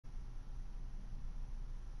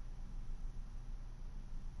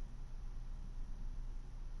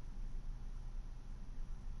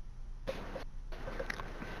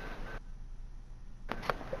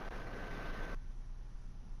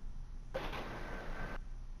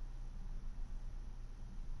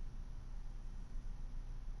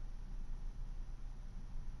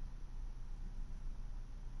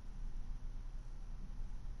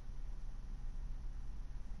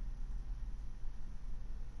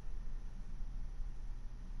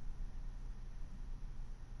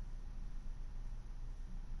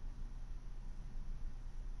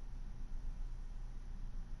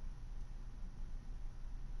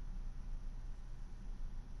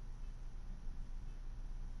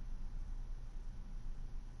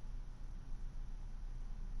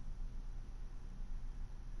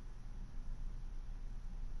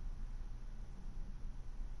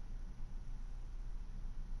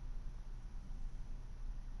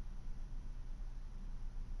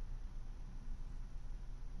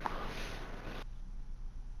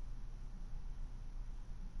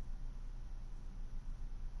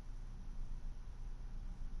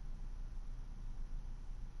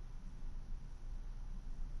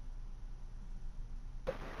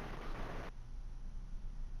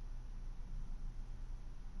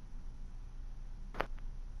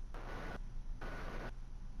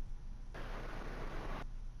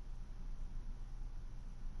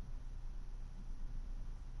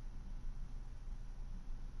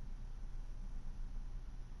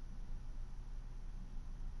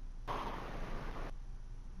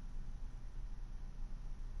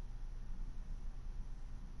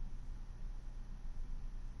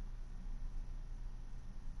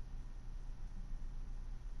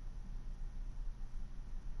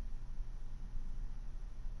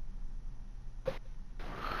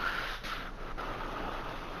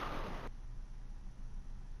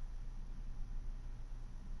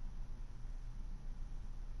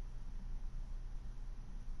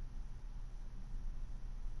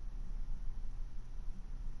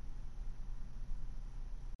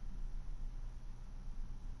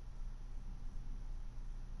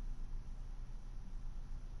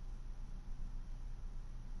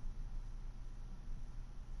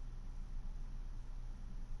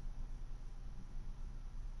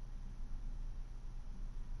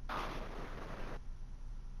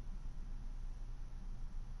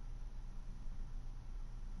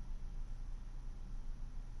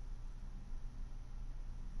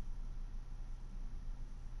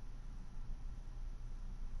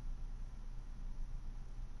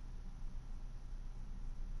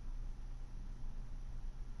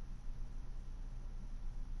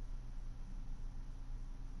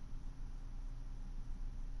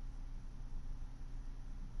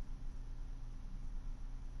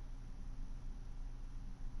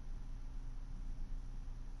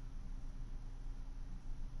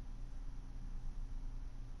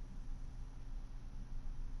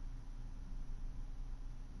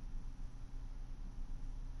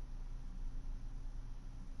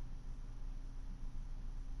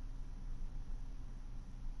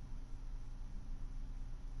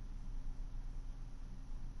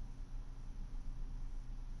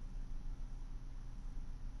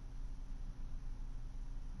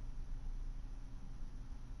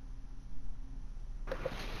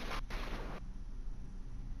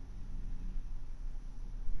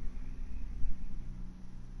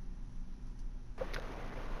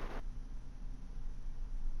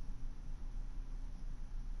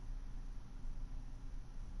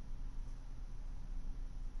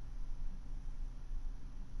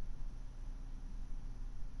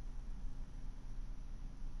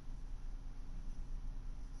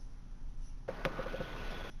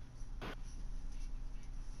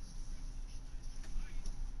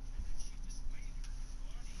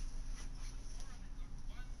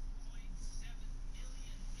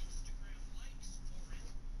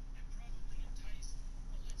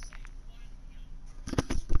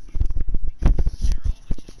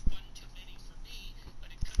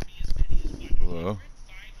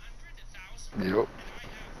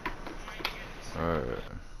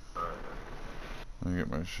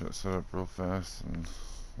it set up real fast and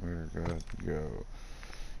we're good to go. You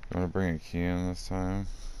want to bring a key in this time?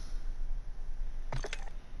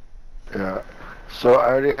 Yeah. So I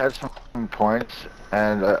already had some points,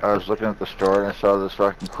 and I was looking at the store and I saw this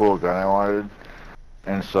fucking cool gun I wanted,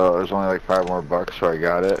 and so it was only like $5 more, so I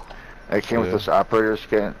got it. It came with Yeah. this operator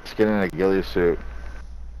skin and a ghillie suit.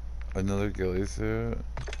 Another ghillie suit?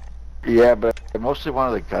 Yeah, but I mostly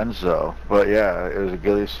wanted the guns though. But yeah, it was a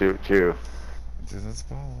ghillie suit too. Dude, that's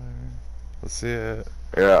baller. Let's see it.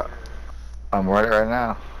 Yeah, I'm wearing it right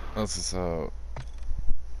now. That's what's up.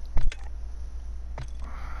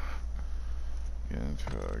 Get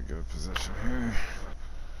into a good position here.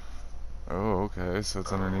 Oh, okay, so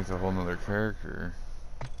it's underneath a whole nother character.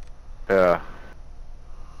 Yeah.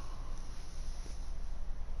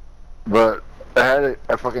 But I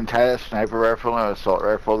fucking had a sniper rifle and an assault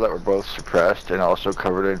rifle that were both suppressed and also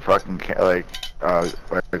covered in fucking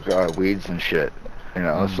weeds and shit. You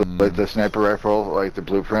know, so like the sniper rifle, like the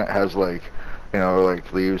blueprint has like,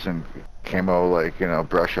 like leaves and camo, like,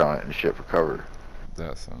 brush on it and shit for cover.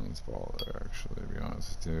 That sounds baller, actually, to be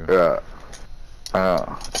honest with you. Yeah.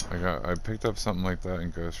 I picked up something like that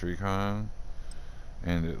in Ghost Recon,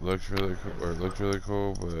 and it looked really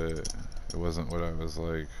cool, but it wasn't what I was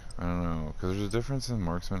like. I don't know, because there's a difference in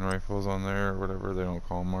marksman rifles on there or whatever. They don't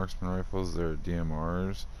call them marksman rifles; they're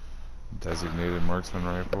DMRs, designated marksman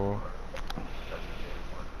rifle.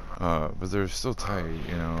 But they're still tight,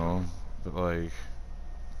 you know. But like,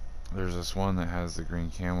 there's this one that has the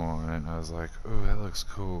green camo on it, and I was like, "Ooh, that looks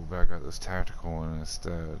cool." But I got this tactical one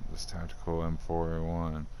instead, this tactical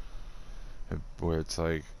M4A1, where it's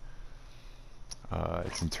like,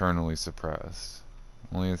 it's internally suppressed.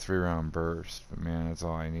 Only a 3-round burst, but man, that's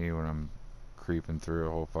all I need when I'm creeping through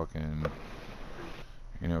a whole fucking,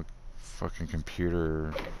 fucking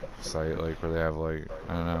computer site, like where they have like,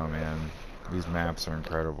 I don't know, man. These maps are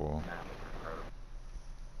incredible.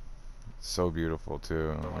 So beautiful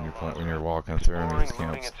too. When you're walking through and you just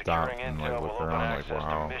can't stop and like look around, like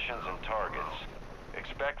wow. Missions and targets.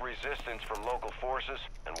 Expect resistance from local forces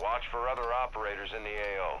and watch for other operators in the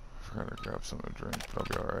AO. I forgot to grab something to drink,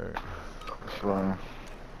 but I'll be alright. So,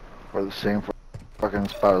 we're the same fucking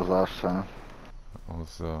spot as last time.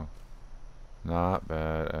 Also, not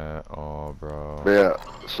bad at all, bro. But yeah,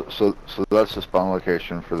 so that's the spawn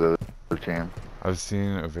location for the other team. I've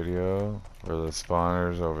seen a video where the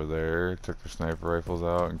spawners over there took their sniper rifles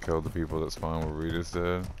out and killed the people that spawned where we just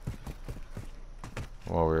did.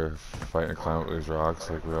 While we were fighting to climb up these rocks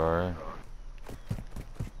like we are.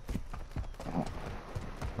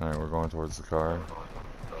 Alright, we're going towards the car.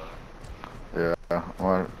 Yeah, I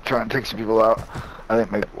want to try and take some people out. I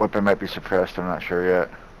think my weapon might be suppressed, I'm not sure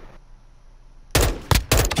yet.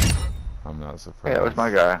 I'm not surprised. Yeah, that was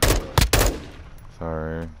my guy.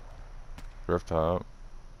 Sorry. Rooftop.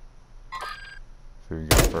 See who can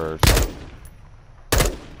get first.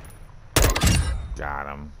 Got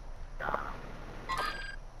him.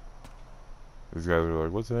 These guys are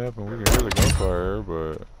like, what's happening? We can hear the gunfire,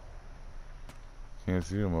 but can't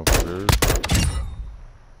see them motherfuckers.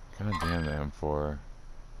 God damn the M4.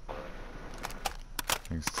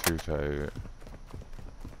 Thing's too tight.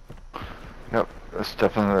 Yep, that's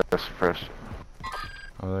definitely suppressed.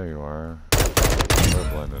 Oh, there you are. They're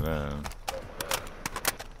blending in.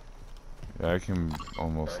 Yeah, I can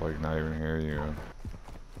almost like not even hear you.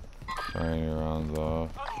 Firing your rounds off.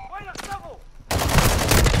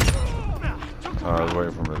 Oh, I was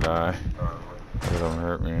waiting for him to die. They don't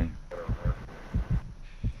hurt me.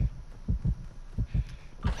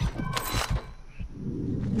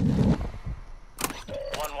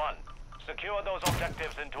 Secure those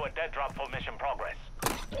objectives into a dead drop for mission progress.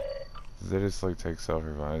 Did they just like take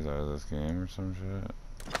self-revives out of this game or some shit?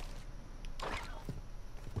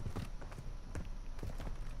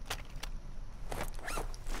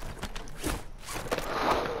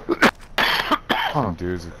 Some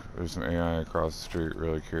dudes, there's some AI across the street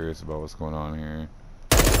really curious about what's going on here.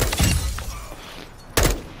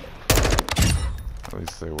 At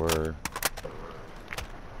least they were.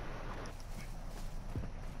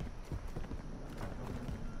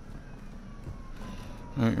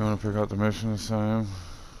 Alright, you want to pick out the mission this time?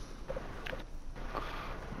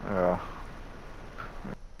 Yeah.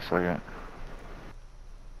 Second.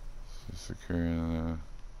 Just securing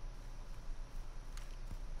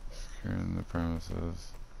the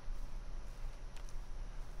premises.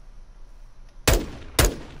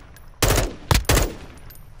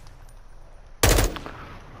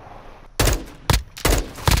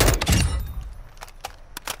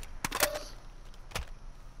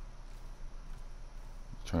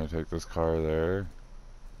 Trying to take this car there.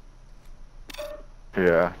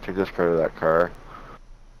 Yeah, take this car to that car.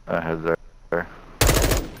 I head there.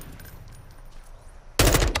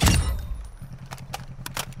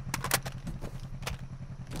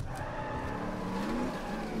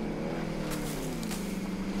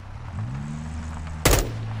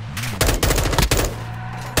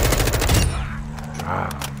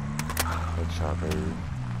 Good shot, baby.